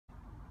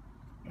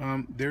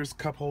There's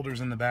cup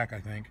holders in the back, I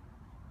think.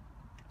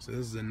 So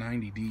this is a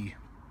 90D,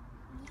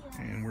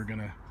 and we're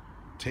gonna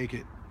take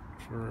it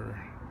for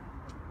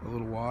a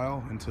little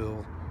while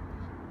until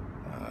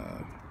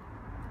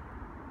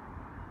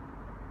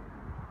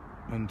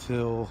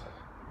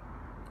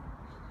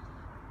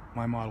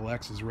my Model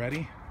X is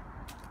ready.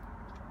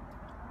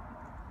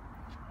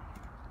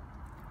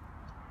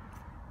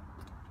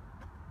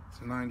 It's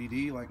a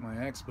 90D like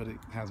my X, but it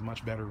has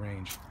much better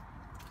range.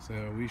 So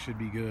we should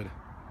be good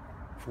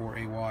for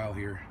a while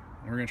here.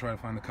 And we're gonna try to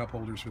find the cup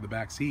holders for the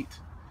back seat,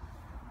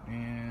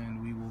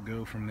 and we will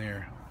go from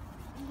there.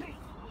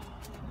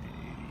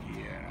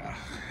 Yeah.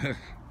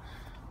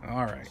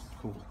 All right,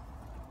 cool.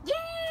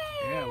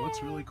 Yeah, it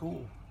looks really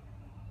cool.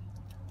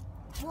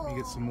 Let me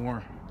get some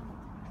more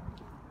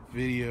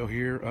video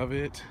here of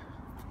it.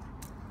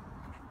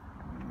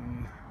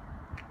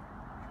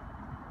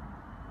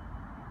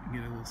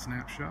 Get a little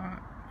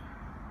snapshot.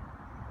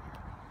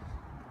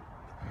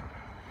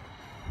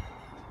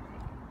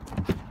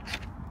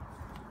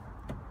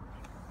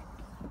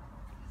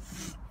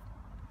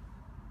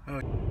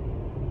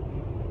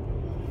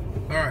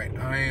 Alright,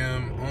 I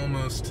am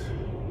almost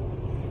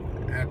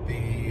at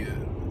the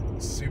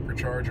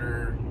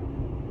Supercharger,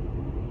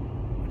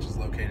 which is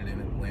located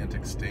in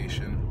Atlantic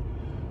Station.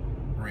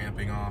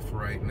 Ramping off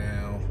right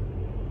now.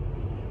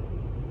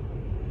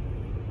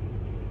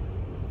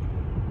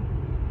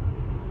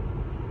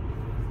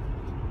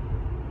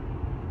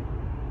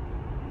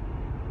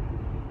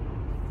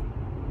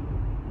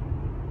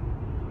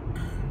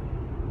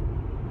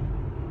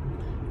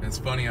 It's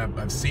funny,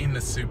 I've seen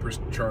this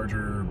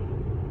Supercharger,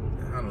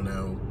 I don't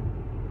know,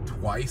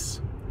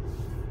 twice.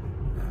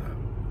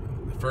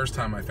 The first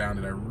time I found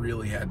it, I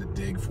really had to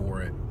dig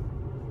for it.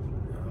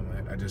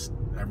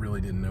 I really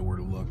didn't know where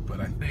to look,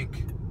 but I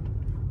think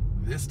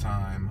this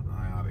time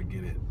I ought to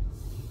get it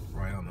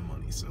right on the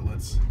money. So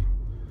let's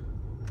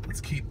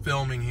keep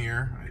filming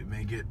here. It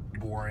may get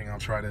boring. I'll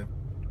try to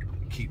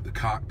keep the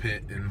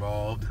cockpit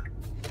involved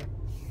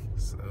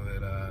so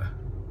that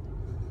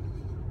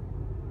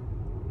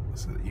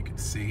you can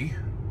see.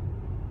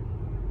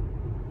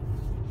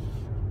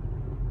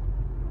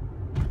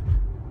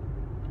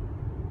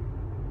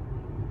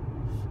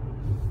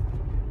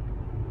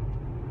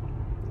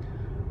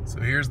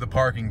 So here's the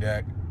parking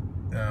deck.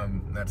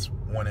 That's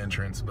one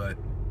entrance, but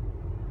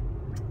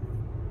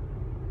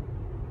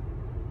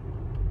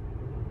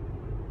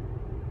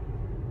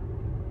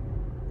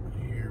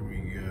here we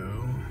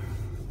go.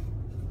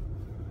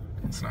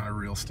 It's not a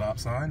real stop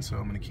sign, so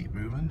I'm going to keep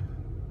moving.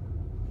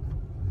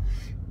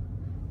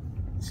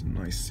 Some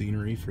nice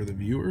scenery for the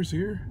viewers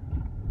here.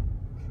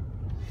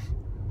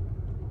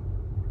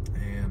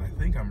 And I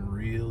think I'm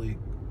really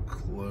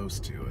close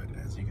to it,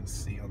 as you can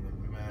see on the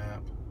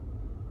map.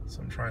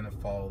 So I'm trying to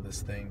follow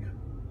this thing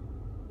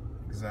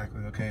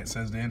exactly. Okay, it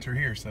says to enter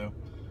here, so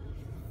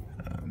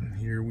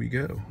here we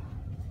go.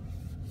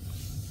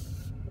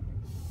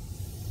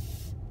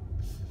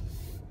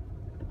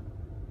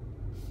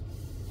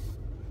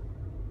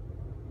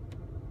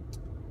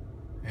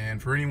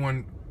 And for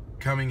anyone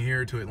coming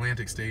here to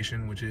Atlantic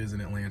Station, which is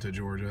in Atlanta,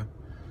 Georgia,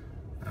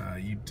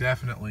 you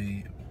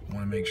definitely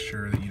want to make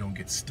sure that you don't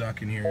get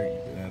stuck in here.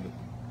 The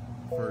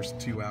first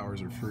 2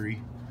 hours are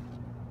free.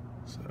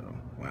 So,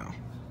 wow.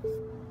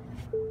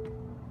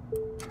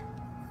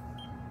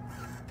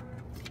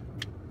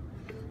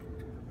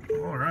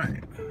 All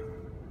right.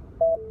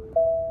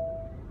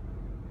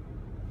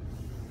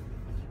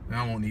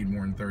 Now I won't need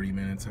more than 30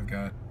 minutes. I've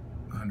got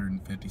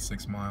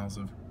 156 miles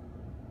of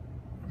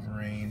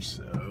range,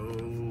 so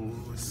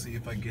let's see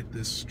if I get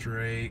this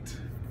straight.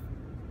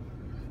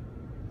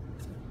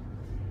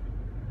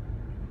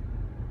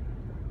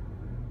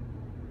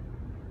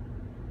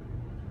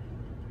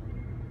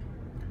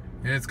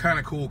 And it's kind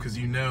of cool because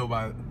you know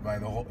by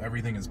the whole,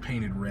 everything is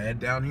painted red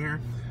down here.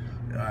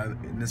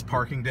 In this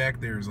parking deck,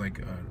 there's like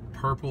a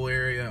purple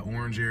area,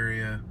 orange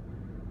area,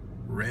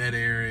 red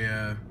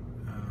area.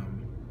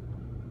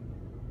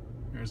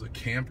 There's a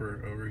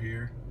camper over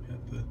here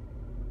at the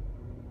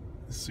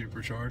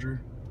Supercharger.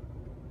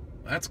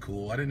 That's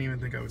cool. I didn't even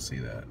think I would see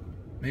that.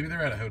 Maybe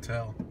they're at a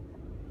hotel.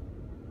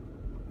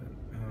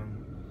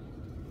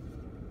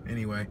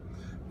 Anyway,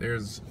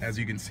 there's, as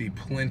you can see,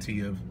 plenty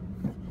of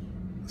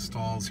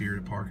stalls here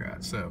to park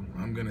at. So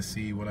I'm gonna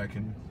see what I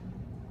can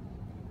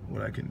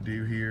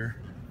do here.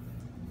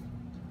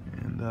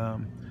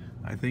 And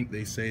I think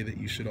they say that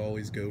you should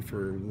always go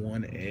for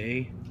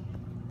 1A,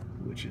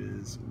 which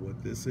is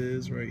what this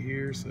is right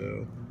here.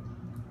 So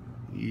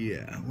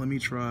yeah, let me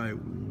try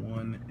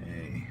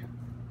 1A.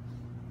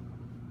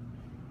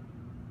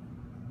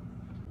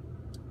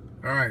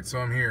 All right, so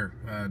I'm here.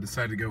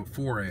 Decided to go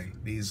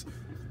 4A. These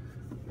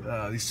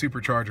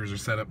Superchargers are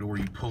set up to where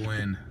you pull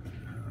in.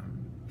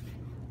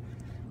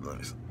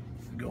 Let's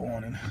go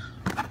on and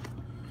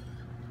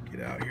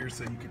get out here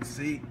so you can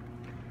see.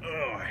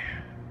 Oh,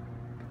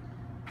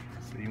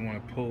 so you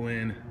want to pull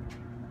in.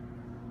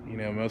 You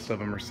know, most of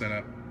them are set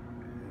up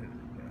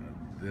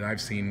that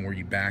I've seen where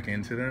you back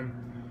into them.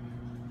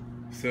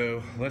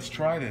 So let's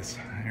try this.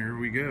 Here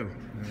we go.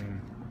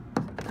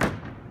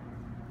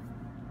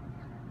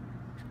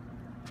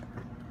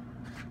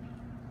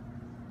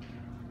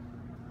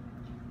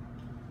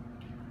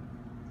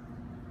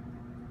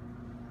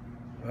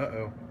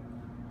 Uh-oh.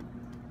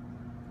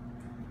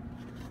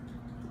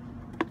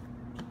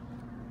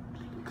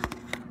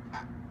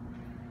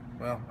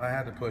 Well, I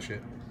had to push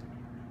it.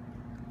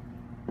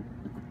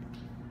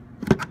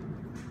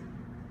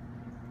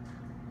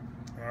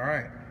 All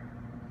right.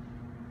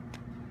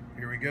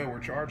 Here we go, we're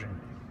charging.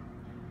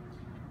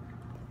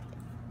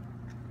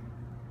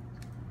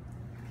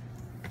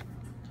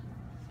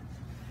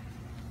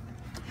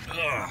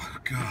 Oh,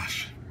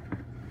 gosh.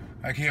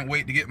 I can't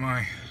wait to get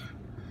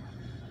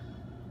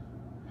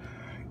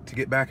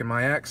back in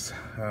my X,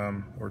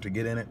 or to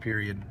get in it,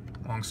 period.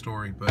 Long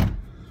story, but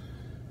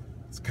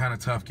it's kind of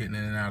tough getting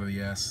in and out of the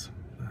S.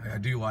 I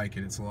do like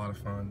it, it's a lot of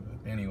fun.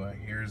 But anyway,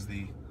 here's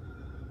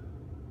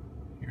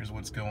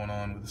what's going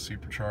on with the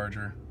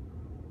supercharger.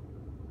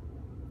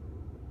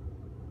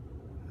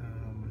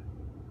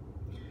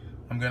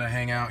 I'm gonna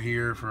hang out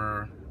here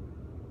for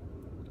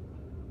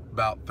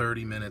about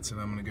 30 minutes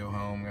and I'm gonna go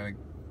home. I'm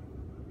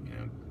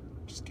gonna,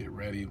 just get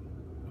ready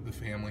with the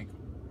family,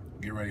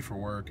 get ready for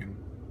work, and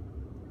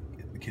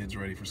get the kids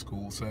ready for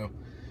school. So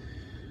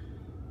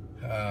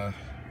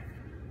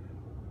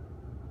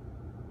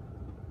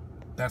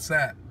that's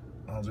that.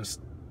 I'll just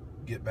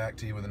get back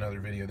to you with another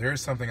video. There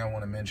is something I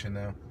want to mention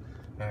though,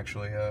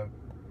 actually.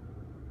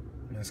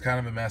 It's kind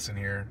of a mess in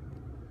here.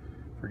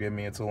 Forgive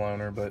me, it's a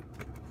loner, but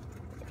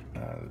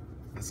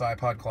this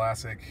iPod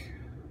Classic,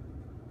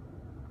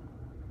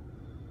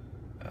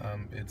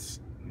 it's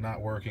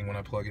not working when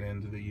I plug it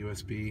into the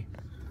USB.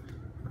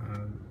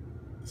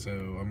 So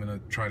I'm gonna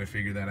try to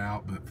figure that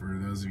out. But for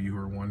those of you who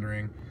are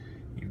wondering,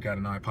 you've got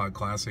an iPod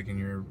Classic and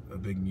you're a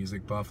big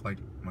music buff like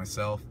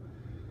myself,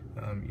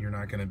 you're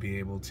not gonna be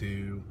able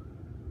to,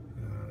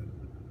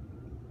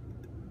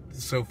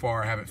 so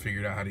far I haven't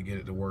figured out how to get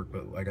it to work,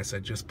 but like I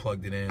said, just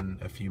plugged it in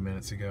a few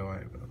minutes ago.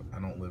 I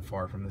don't live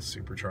far from this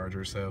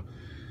supercharger, so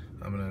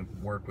I'm gonna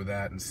work with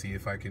that and see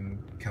if I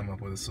can come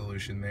up with a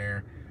solution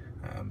there.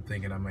 I'm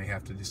thinking I may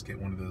have to just get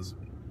one of those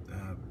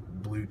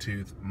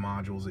Bluetooth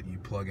modules that you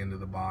plug into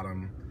the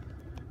bottom.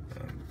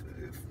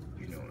 If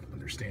you don't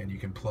understand, you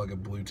can plug a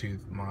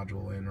Bluetooth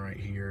module in right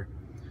here,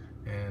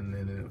 and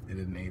then it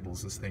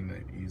enables this thing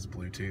to use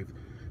Bluetooth.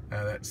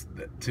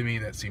 To me,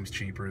 that seems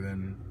cheaper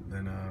than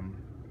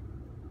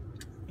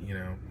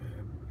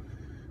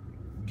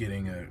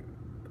getting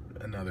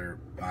another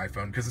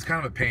iPhone, because it's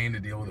kind of a pain to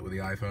deal with it with the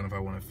iPhone if I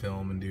want to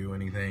film and do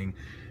anything.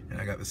 And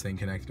I got this thing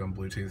connected on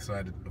Bluetooth, so I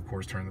had to, of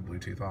course, turn the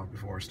Bluetooth off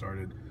before I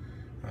started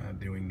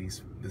doing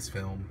this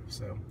film.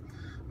 So,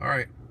 all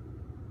right.